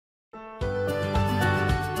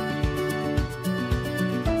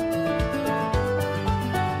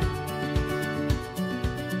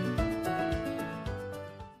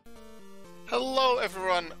Hello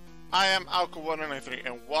everyone, I am Alka1993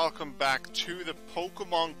 and welcome back to the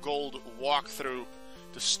Pokemon Gold walkthrough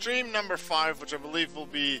to stream number 5, which I believe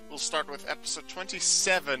we'll start with episode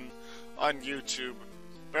 27 on YouTube.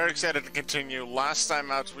 Very excited to continue. Last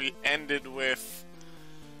time out we ended with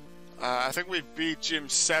I think we beat Gym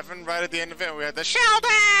 7 right at the end of it, and we had the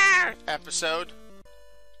Shelter episode.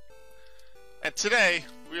 And today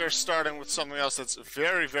we are starting with something else that's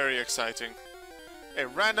very, very exciting. A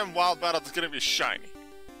random wild battle that's gonna be shiny.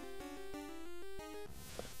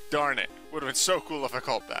 Darn it. Would have been so cool if I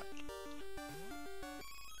called that.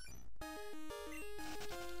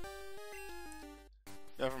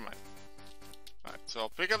 Never mind. Alright, so I'll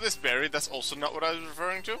pick up this berry. That's also not what I was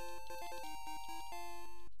referring to.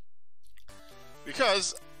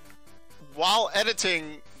 Because while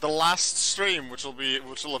editing the last stream, which will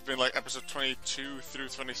have been like episode 22 through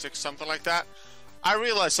 26, something like that, I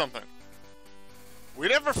realized something. We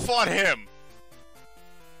never fought him!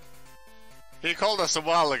 He called us a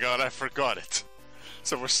while ago and I forgot it.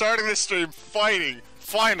 So we're starting this stream fighting,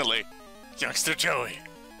 finally, Youngster Joey.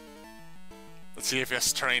 Let's see if he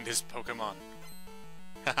has trained his Pokemon.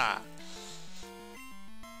 Haha.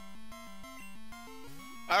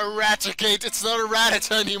 Eradicate! It's not a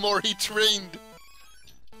Rattata anymore, he trained!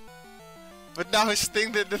 But now the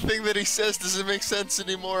thing that he says doesn't make sense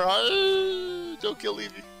anymore. Don't kill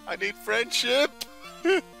Eevee. I need friendship!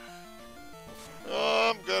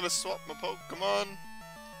 Oh, I'm gonna swap my Pokemon.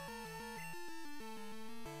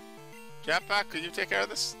 Jetpack, could you take care of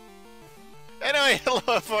this? Anyway, hello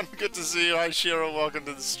everyone, good to see you. Hi Shiro, welcome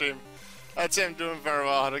to the stream. I'd say I'm doing very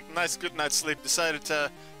well. Had a nice good night's sleep. Decided to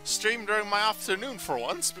stream during my afternoon for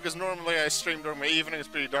once, because normally I stream during my evening. It's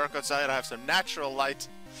pretty dark outside, I have some natural light.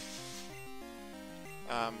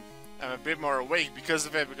 I'm a bit more awake because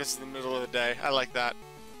of it, because it's the middle of the day. I like that.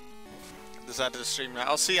 Decided to stream now.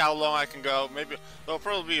 I'll see how long I can go. Maybe there'll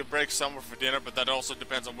probably be a break somewhere for dinner, but that also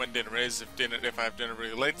depends on when dinner is. If I have dinner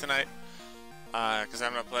really late tonight, because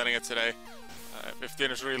I'm not planning it today. If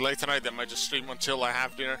dinner's really late tonight, then I might just stream until I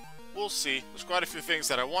have dinner. We'll see. There's quite a few things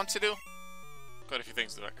that I want to do. Quite a few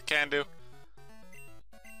things that I can do.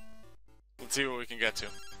 Let's see what we can get to.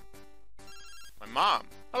 My mom.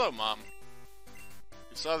 Hello, Mom.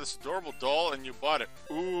 You saw this adorable doll and you bought it.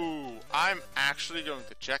 Ooh, I'm actually going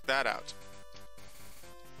to check that out.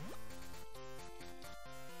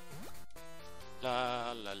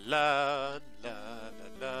 La la la la la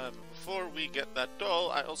la. Before we get that doll,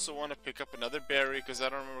 I also want to pick up another berry because I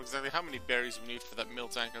don't remember exactly how many berries we need for that mill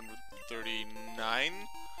tank on Route 39.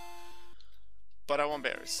 But I want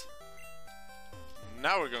berries.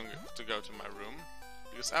 Now we're going to go to my room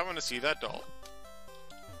because I want to see that doll.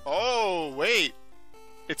 Oh, wait!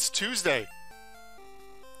 It's Tuesday!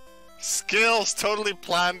 Skills totally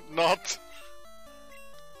planned, not...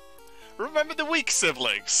 Remember the weak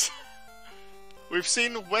siblings! We've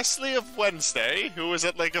seen Wesley of Wednesday, who was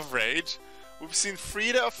at Lake of Rage. We've seen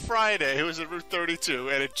Frida of Friday, who was at Route 32,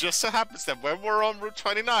 and it just so happens that when we're on Route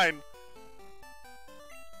 29,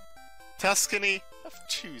 Tuscany of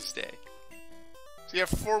Tuesday. So you have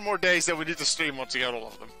 4 more days that we need to stream once you get all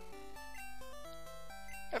of them.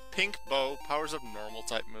 A pink bow powers up normal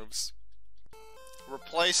type moves.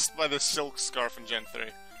 Replaced by the silk scarf in Gen 3.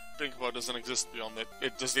 Pink bow doesn't exist beyond it.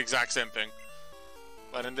 It does the exact same thing.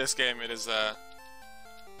 But in this game it is a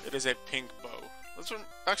pink bow. Let's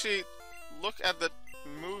actually look at the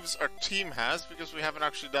moves our team has, because we haven't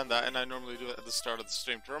actually done that, and I normally do it at the start of the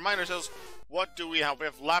stream. To remind ourselves, what do we have? We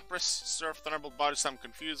have Lapras, Surf, Thunderbolt, Body Slam,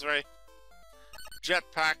 Confuse Ray,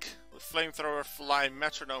 Jetpack with Flamethrower, Fly,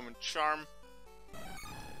 Metronome, and Charm,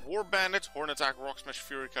 War Bandit, Horn Attack, Rock Smash,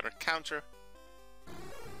 Fury Cutter, Counter,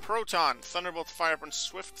 Proton, Thunderbolt, Fireburn,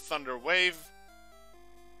 Swift, Thunder Wave,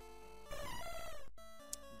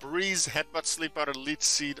 Breeze, Headbutt, Sleep Powder, Leech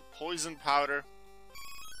Seed, Poison Powder,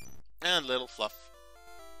 and Little Fluff.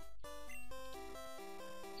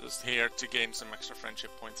 Just here to gain some extra friendship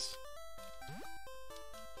points.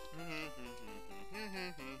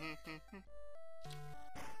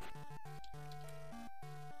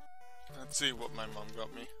 Let's see what my mom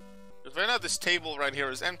got me. Because right now this table right here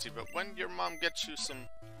is empty, but when your mom gets you some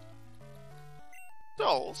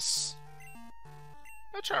dolls,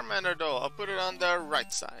 a Charmander doll, I'll put it on the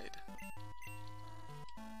right side.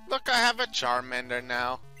 Look, I have a Charmander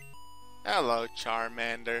now. Hello,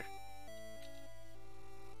 Charmander.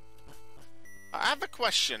 I have a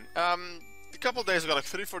question. A couple days ago, like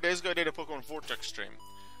 3-4 days ago, I did a Pokemon Vortex stream.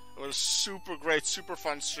 It was super great, super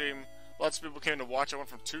fun stream. Lots of people came to watch. I went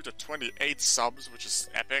from 2 to 28 subs, which is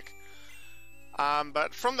epic.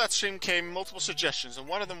 But from that stream came multiple suggestions, and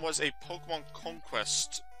one of them was a Pokemon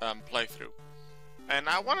Conquest playthrough. And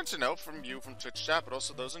I wanted to know from you from Twitch chat, but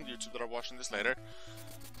also those on YouTube that are watching this later.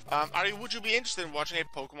 Would you be interested in watching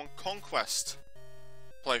a Pokemon Conquest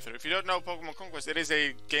playthrough? If you don't know Pokemon Conquest, it is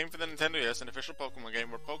a game for the Nintendo DS, an official Pokemon game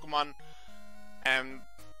where Pokemon and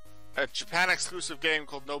a Japan exclusive game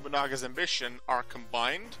called Nobunaga's Ambition are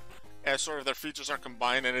combined. Sort of their features are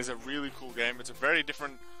combined, and it is a really cool game. It's a very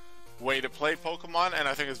different way to play Pokemon, and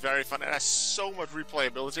I think it's very fun. It has so much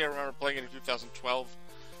replayability. I remember playing it in 2012.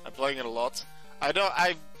 I'm playing it a lot.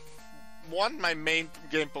 My main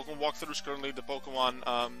game Pokemon walkthrough is currently the Pokemon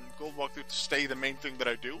Gold walkthrough to stay the main thing that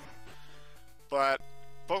I do. But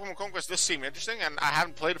Pokemon Conquest does seem interesting, and I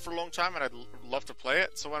haven't played it for a long time, and I'd love to play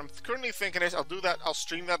it. So what I'm currently thinking is I'll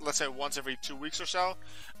stream that, let's say, once every 2 weeks or so,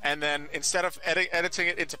 and then instead of editing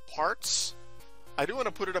it into parts, I do want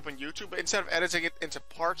to put it up on YouTube, but instead of editing it into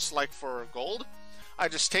parts like for Gold, I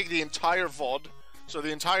just take the entire VOD, so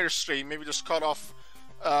the entire stream, maybe just cut off,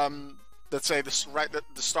 let's say, right at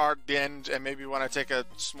the start, the end, and maybe when I take a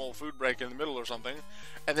small food break in the middle or something,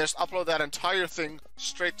 and just upload that entire thing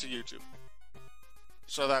straight to YouTube.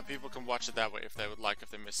 So that people can watch it that way if they would like,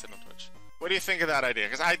 if they missed it on Twitch. What do you think of that idea?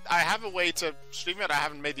 Because I have a way to stream it. I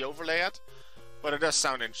haven't made the overlay yet, but it does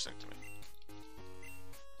sound interesting to me.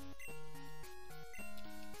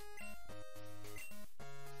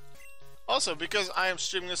 Also, because I am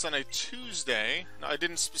streaming this on a Tuesday, now I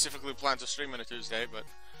didn't specifically plan to stream on a Tuesday, but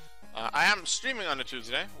I am streaming on a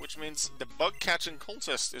Tuesday, which means the bug catching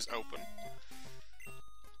contest is open.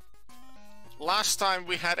 Last time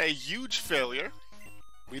we had a huge failure.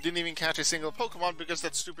 We didn't even catch a single Pokemon because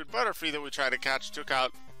that stupid Butterfree that we tried to catch took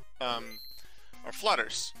out our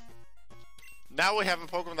Flutters. Now we have a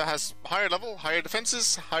Pokemon that has higher level, higher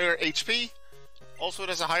defenses, higher HP. Also, it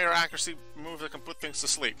has a higher accuracy move that can put things to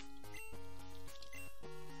sleep.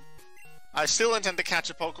 I still intend to catch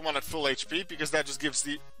a Pokemon at full HP because that just gives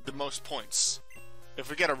the most points. If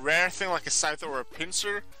we get a rare thing like a Scyther or a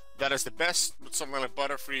Pinsir, that is the best, but something like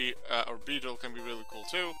Butterfree or Beedrill can be really cool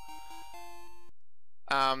too.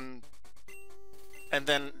 And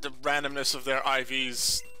then the randomness of their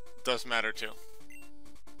IVs does matter too.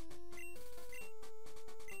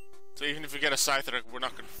 So even if we get a Scyther, we're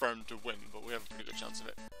not confirmed to win, but we have a pretty good chance of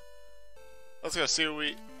it. Let's go see what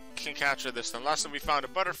we can capture this time. Last time we found a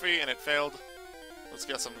Butterfree and it failed. Let's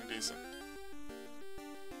get something decent.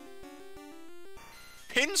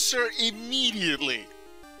 Pinsir immediately!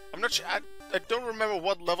 I'm not sure, I don't remember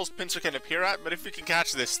what levels Pinsir can appear at, but if we can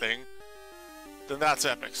catch this thing, then that's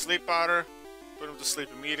epic. Sleep Powder, put him to sleep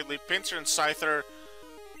immediately. Pinsir and Scyther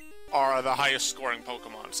are the highest scoring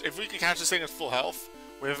Pokemons. If we can catch this thing at full health,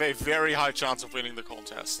 we have a very high chance of winning the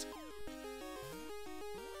contest.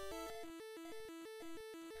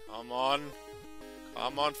 Come on.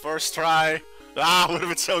 Come on, first try. Ah, would have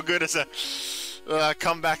been so good as a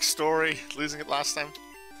comeback story, losing it last time.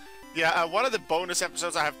 Yeah, one of the bonus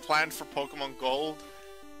episodes I have planned for Pokemon Gold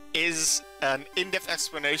is an in-depth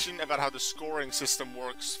explanation about how the scoring system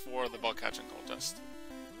works for the bug catching contest.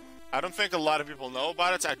 I don't think a lot of people know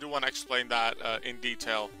about it, so I do want to explain that in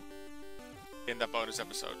detail in that bonus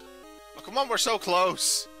episode. Oh, come on, we're so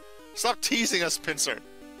close! Stop teasing us, Pinsir!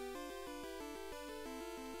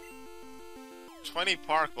 20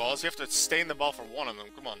 Park Balls, you have to stay in the ball for one of them,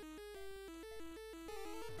 come on.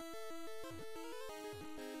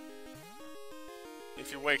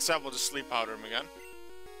 If he wakes up, we'll just Sleep Powder him again.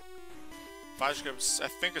 Vice Grip's, I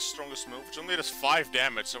think, his strongest move, which only does 5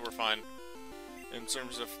 damage, so we're fine. In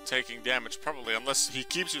terms of taking damage, probably, unless he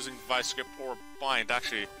keeps using Vice Grip or Bind.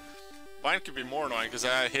 Actually, Bind could be more annoying, because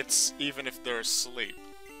that hits even if they're asleep.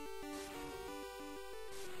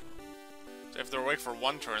 So if they're awake for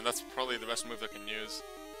one turn, that's probably the best move they can use.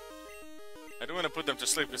 I do want to put them to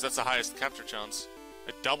sleep, because that's the highest capture chance.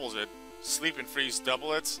 It doubles it. Sleep and Freeze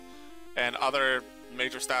double it, and other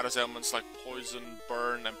major status elements like Poison,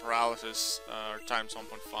 Burn, and Paralysis are times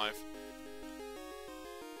 1.5.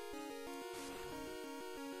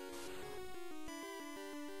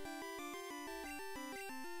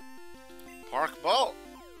 Park Ball!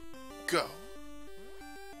 Go!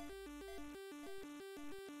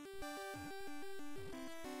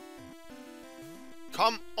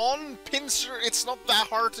 Come on, Pinsir! It's not that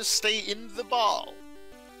hard to stay in the ball!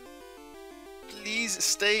 Please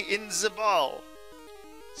stay in the ball!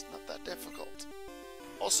 It's not that difficult.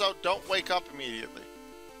 Also, don't wake up immediately.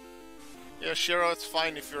 Yeah, Shiro, it's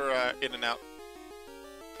fine if you're in and out.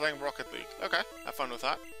 Playing Rocket League. Okay, have fun with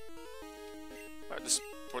that. Alright, just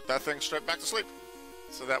put that thing straight back to sleep.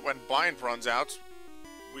 So that when Bind runs out,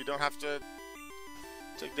 we don't have to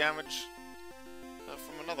take damage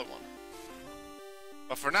from another one.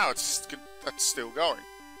 But for now, that's still going.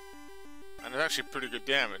 And it's actually pretty good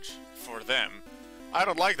damage for them. I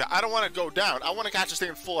don't like that. I don't want to go down. I want to catch this thing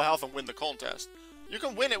in full health and win the contest. You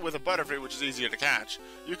can win it with a Butterfree, which is easier to catch.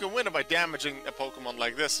 You can win it by damaging a Pokemon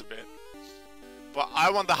like this a bit. But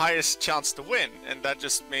I want the highest chance to win, and that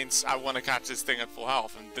just means I want to catch this thing at full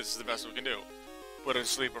health, and this is the best we can do. Put it in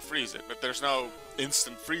sleep or freeze it, but there's no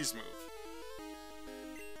instant freeze move.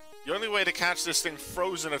 The only way to catch this thing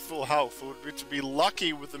frozen at full health would be to be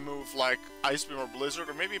lucky with a move like Ice Beam or Blizzard,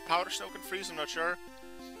 or maybe Powder Snow can freeze, I'm not sure.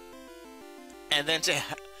 And then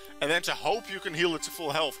to hope you can heal it to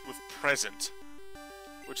full health with Present,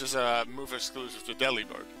 which is a move exclusive to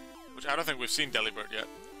Delibird, which I don't think we've seen Delibird yet.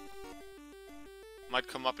 Might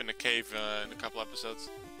come up in a cave in a couple episodes.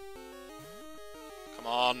 Come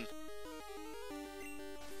on.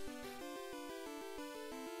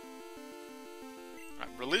 Right,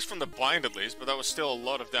 released from the bind at least, but that was still a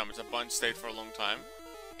lot of damage. That bind stayed for a long time.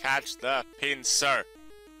 Catch the Pinsir.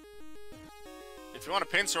 If you want a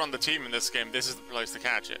Pinsir on the team in this game, this is the place to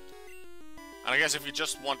catch it. And I guess if you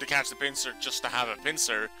just want to catch the Pinsir just to have a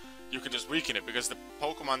Pinsir, you can just weaken it, because the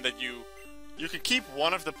Pokemon that you can keep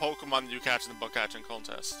one of the Pokemon that you catch in the bug catching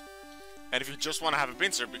contest. And if you just want to have a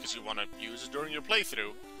Pinsir because you want to use it during your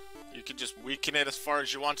playthrough, you can just weaken it as far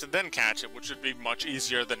as you want and then catch it, which would be much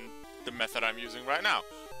easier than the method I'm using right now.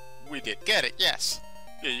 We did get it, yes.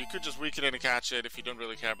 Yeah, you could just weaken it and catch it if you don't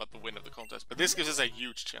really care about the win of the contest, but this gives us a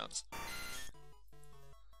huge chance.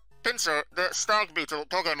 Pinsir, the Stag Beetle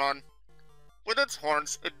Pokemon. With its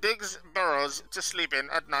horns, it digs burrows to sleep in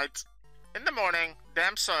at night. In the morning,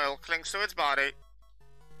 damp soil clings to its body.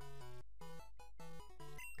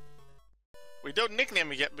 We don't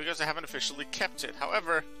nickname it yet because I haven't officially kept it.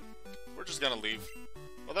 However, we're just gonna leave.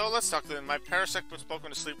 Although, let's talk to them. My Parasect puts Pokemon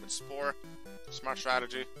to sleep with Spore. Smart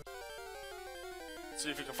strategy. Let's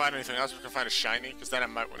see if we can find anything else. We can find a shiny, because then I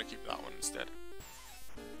might want to keep that one instead.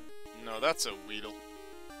 No, that's a Weedle.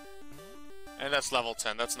 And that's level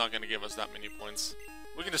 10. That's not going to give us that many points.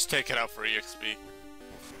 We can just take it out for EXP.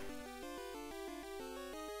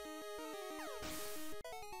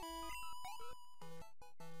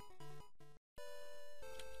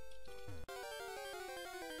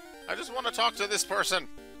 I just want to talk to this person.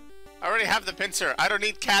 I already have the Pinsir. I don't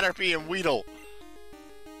need Caterpie and Weedle.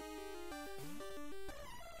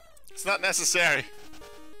 It's not necessary.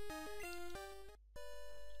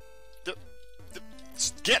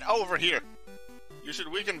 Get over here. You should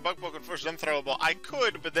weaken Bug Pokemon first, then throw a ball. I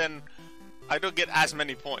could, but then I don't get as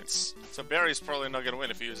many points. So Barry's probably not going to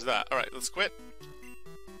win if he uses that. Alright, let's quit.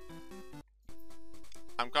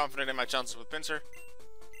 I'm confident in my chances with Pinsir.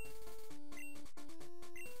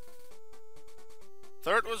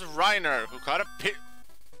 Third was Reiner, who caught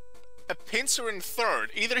a Pinsir in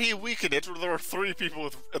third. Either he weakened it, or there were 3 people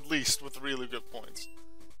with, at least with really good points.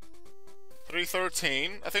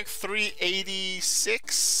 313, I think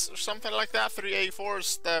 386 or something like that. 384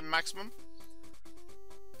 is the maximum.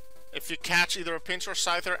 If you catch either a Pinsir or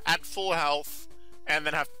Scyther at full health, and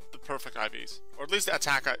then have the perfect IVs. Or at least the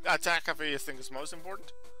attack IV I think is most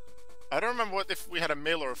important. I don't remember what if we had a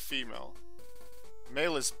male or a female.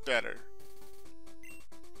 Male is better.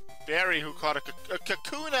 Barry, who caught a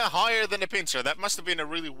Kakuna higher than a Pinsir. That must have been a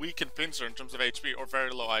really weakened Pinsir in terms of HP or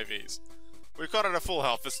very low IVs. We caught it at full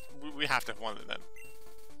health. We have to have won it then.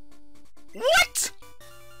 What?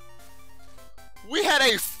 We had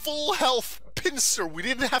a full health Pinsir. We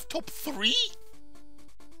didn't have top 3?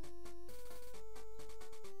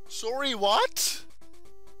 Sorry, what?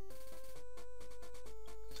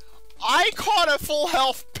 I caught a full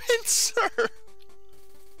health Pinsir.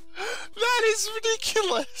 That is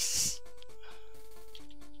ridiculous.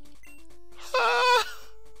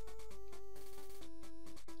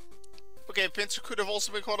 Okay, Pinsir could have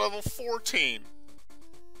also been called level 14.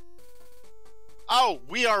 Oh,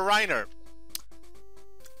 we are Reiner.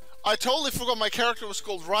 I totally forgot my character was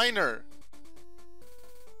called Reiner.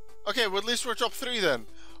 Okay, well at least we're top 3 then.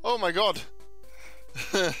 Oh my god.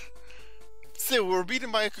 So we're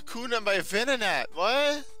beaten by a Kakuna and by a Venonat.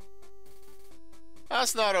 What?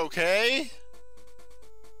 That's not okay.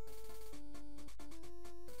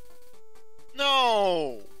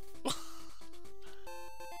 No.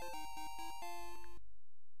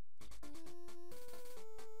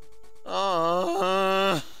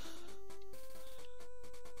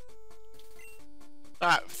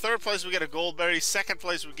 Alright, third place we get a Goldberry, second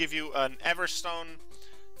place we give you an Everstone,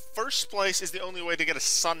 first place is the only way to get a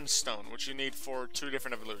Sunstone, which you need for 2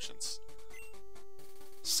 different evolutions.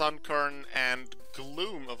 Sunkern and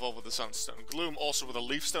Gloom evolve with the Sunstone. Gloom also with a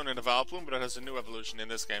Leaf Stone and a Vileplume, but it has a new evolution in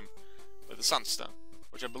this game with the Sunstone,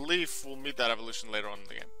 which I believe will meet that evolution later on in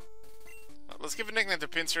the game. Let's give a nickname to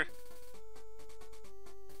Pinsir.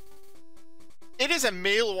 It is a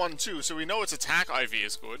male one too, so we know its attack IV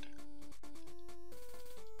is good.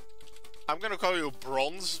 I'm gonna call you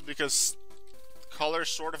Bronze because color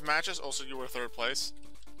sort of matches. Also, you were 3rd place.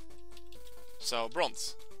 So,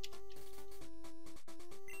 Bronze.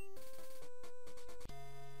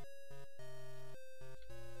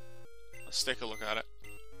 Let's take a look at it.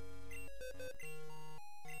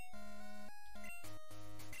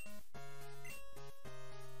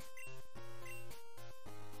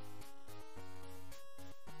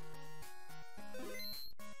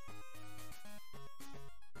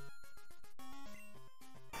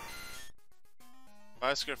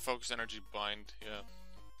 Biosecure Focus Energy Bind, yeah.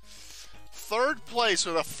 3rd place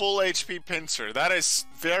with a full HP pincer. That is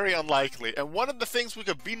very unlikely. And one of the things we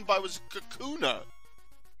got beaten by was Kakuna.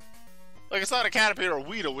 Like, it's not a Caterpillar or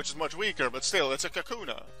Weedle, which is much weaker, but still, it's a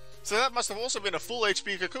Kakuna. So that must have also been a full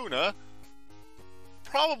HP Kakuna.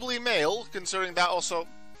 Probably male, considering that also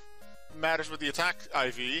matters with the attack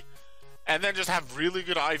IV. And then just have really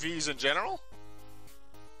good IVs in general.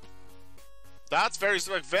 That's very...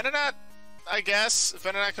 like, Venonat, I guess.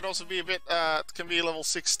 Venonat could also be a bit... can be level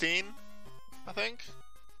 16, I think.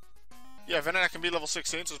 Yeah, Venonat can be level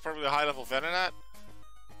 16, so it's probably a high-level Venonat.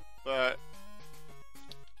 But...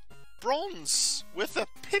 Bronze with a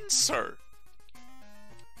pincer.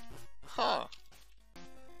 Huh.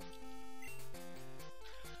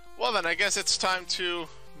 Well then, I guess it's time to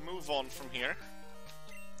move on from here.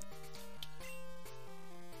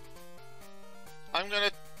 I'm gonna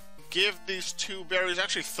give these 2 berries,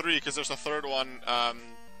 actually 3, because there's a 3rd one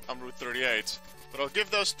on Route 38. But I'll give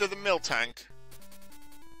those to the Miltank.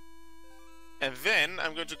 And then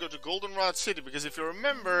I'm going to go to Goldenrod City, because if you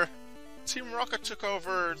remember, Team Rocket took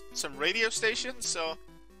over some radio stations, so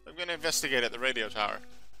I'm going to investigate at the radio tower.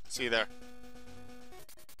 See you there.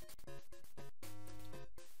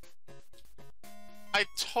 I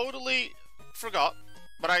totally forgot,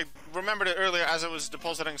 but I remembered it earlier as I was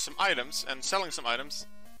depositing some items and selling some items.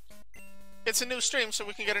 It's a new stream, so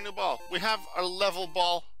we can get a new ball. We have a level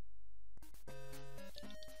ball.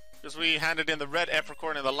 Because we handed in the red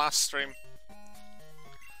Epricorn in the last stream.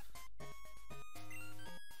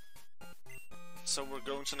 So we're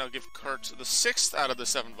going to now give Kurt the 6th out of the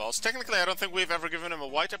 7 balls. Technically, I don't think we've ever given him a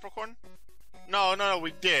white Epricorn. No,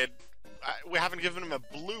 we did. We haven't given him a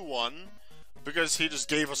blue one, because he just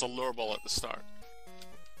gave us a lure ball at the start.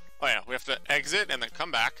 Oh yeah, we have to exit and then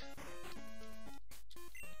come back.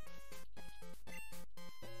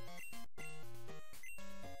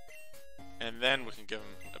 And then we can give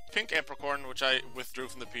him a pink Epricorn, which I withdrew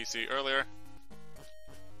from the PC earlier.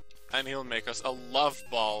 And he'll make us a love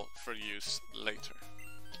ball for use later.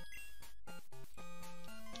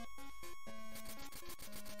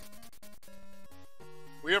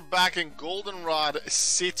 We are back in Goldenrod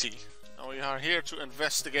City. And we are here to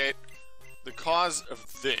investigate the cause of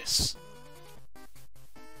this.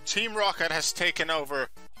 Team Rocket has taken over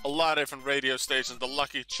a lot of different radio stations. The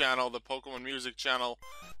Lucky Channel, the Pokemon Music Channel,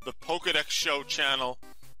 the Pokédex Show Channel.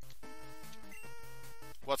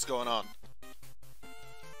 What's going on?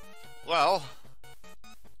 Well,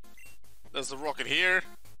 there's the rocket here.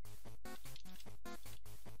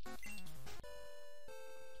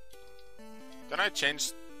 Can I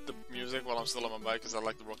change the music while I'm still on my bike? Because I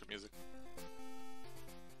like the rocket music.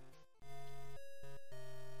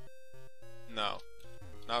 No.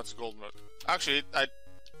 Now it's golden. Actually,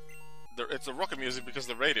 it's the rocket music because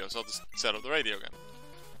of the radio, so I'll just set up the radio again.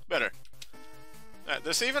 Better.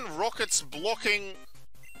 There's even rockets blocking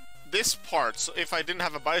this part, so if I didn't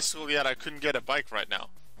have a bicycle yet, I couldn't get a bike right now.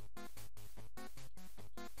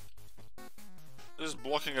 This is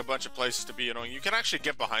blocking a bunch of places to be annoying. You can actually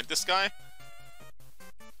get behind this guy.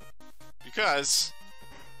 Because,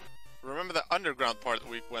 remember the underground part that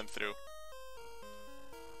we went through?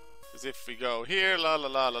 Because if we go here, la la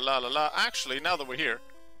la la la la la. Actually, now that we're here,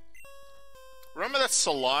 remember that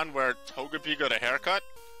salon where Togepi got a haircut?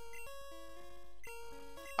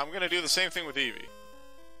 I'm gonna do the same thing with Eevee.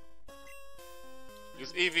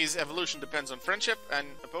 Because Eevee's evolution depends on friendship, and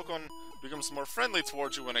a Pokemon becomes more friendly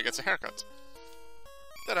towards you when it gets a haircut.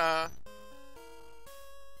 Ta-da!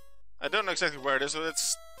 I don't know exactly where it is, but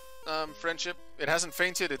it's friendship. It hasn't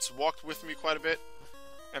fainted, it's walked with me quite a bit,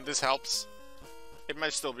 and this helps. It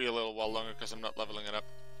might still be a little while longer because I'm not leveling it up.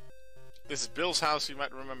 This is Bill's house, you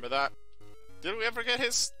might remember that. Did we ever get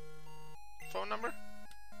his phone number?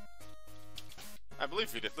 I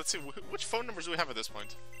believe we did. Let's see, which phone numbers do we have at this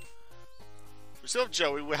point? We still have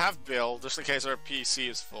Joey, we have Bill, just in case our PC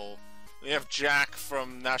is full. We have Jack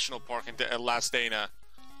from National Park and Las Dana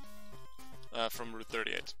from Route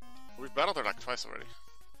 38. We've battled her like twice already.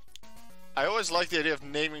 I always like the idea of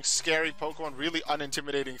naming scary Pokemon really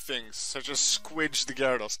unintimidating things, such as Squidge the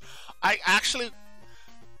Gyarados. I actually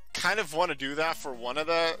kind of want to do that for one of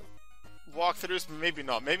the walkthroughs, but maybe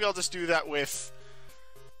not. Maybe I'll just do that with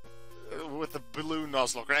the Blue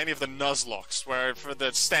Nuzlocke, or any of the Nuzlockes, where for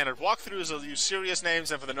the standard walkthroughs I'll use serious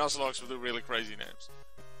names, and for the Nuzlockes we'll do really crazy names.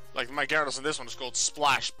 Like my Gyarados in this one is called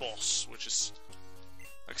Splash Boss, which is...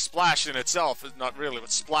 like, Splash in itself is not really,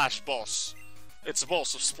 but Splash Boss. It's a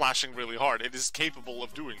boss of splashing really hard. It is capable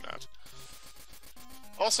of doing that.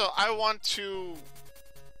 Also, I want to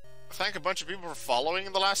thank a bunch of people for following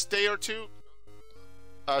in the last day or two.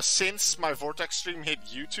 Since my Vortex stream hit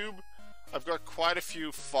YouTube, I've got quite a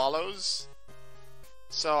few follows.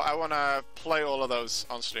 So I want to play all of those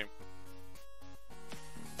on stream.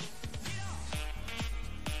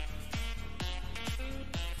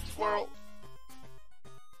 Squirrel.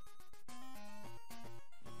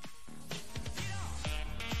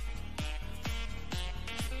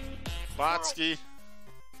 Batsky.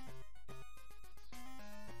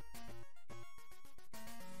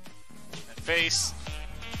 Face.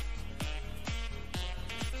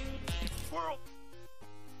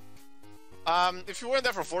 If you weren't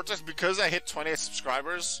there for Vortex, because I hit 28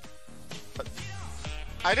 subscribers,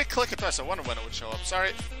 I did click it twice. I wonder when it would show up.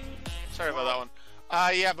 Sorry about that one.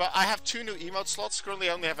 Yeah, but I have 2 new emote slots. Currently,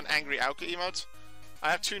 I only have an Angry Auka emote.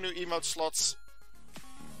 I have 2 new emote slots,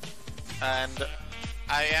 and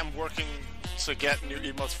I am working to get new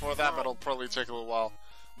emotes for that, but it'll probably take a little while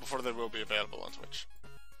before they will be available on Twitch.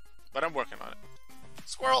 But I'm working on it.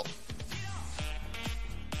 Squirrel!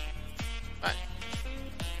 Right.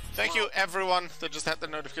 Thank you, everyone that just had the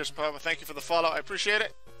notification pop up. Thank you for the follow. I appreciate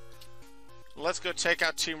it. Let's go take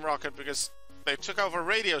out Team Rocket, because they took over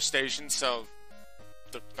radio station, so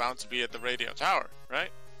they're bound to be at the radio tower, right?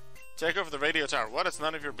 Take over the radio tower. What? It's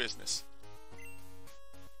none of your business.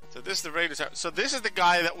 So this is the radio tower. So this is the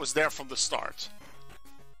guy that was there from the start.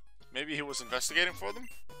 Maybe he was investigating for them?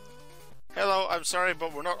 Hello, I'm sorry,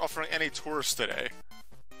 but we're not offering any tours today.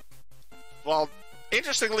 Well,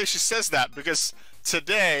 interestingly, she says that because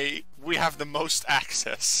today we have the most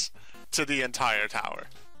access to the entire tower.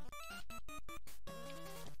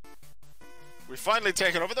 We've finally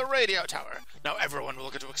taken over the radio tower. Now everyone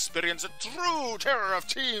will get to experience the true terror of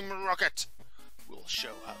Team Rocket. We'll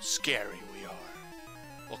show how scary we are.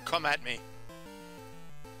 Well, come at me.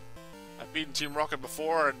 I've beaten Team Rocket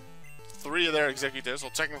before, and 3 of their executives,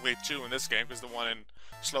 well, technically 2 in this game, because the one in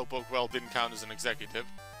Slowpoke Well didn't count as an executive.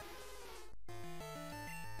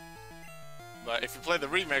 But if you play the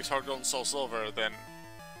remakes, Heart Gold and Soul Silver, then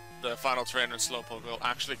the final trainer in Slowpoke Well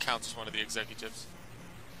actually counts as one of the executives.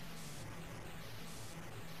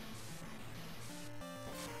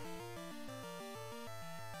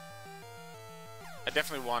 I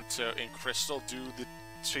definitely want to, in Crystal, do the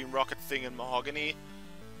Team Rocket thing in Mahogany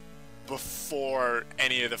before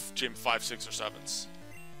any of the Gym 5, 6, or 7s.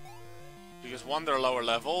 Because one, they're lower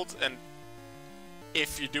leveled, and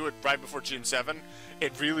if you do it right before Gym 7,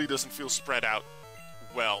 it really doesn't feel spread out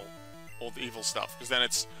well, all the evil stuff. Because then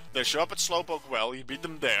they show up at Slowpoke Well, you beat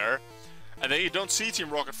them there, and then you don't see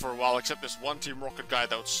Team Rocket for a while, except this one Team Rocket guy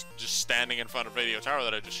that was just standing in front of Radio Tower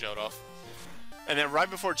that I just showed off. And then right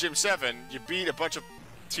before Gym 7, you beat a bunch of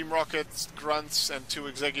Team Rockets, Grunts, and 2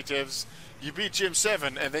 executives. You beat Gym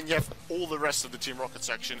 7, and then you have all the rest of the Team Rocket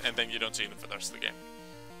section, and then you don't see them for the rest of the game.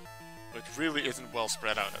 It really isn't well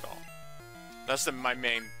spread out at all. That's my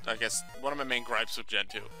main, I guess, one of my main gripes with Gen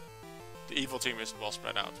 2. The evil team isn't well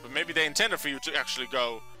spread out. But maybe they intended for you to actually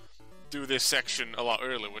go do this section a lot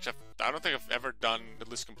earlier, which I don't think I've ever done, at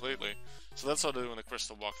least completely. So that's what I'll do in the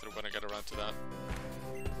Crystal walkthrough when I get around to that.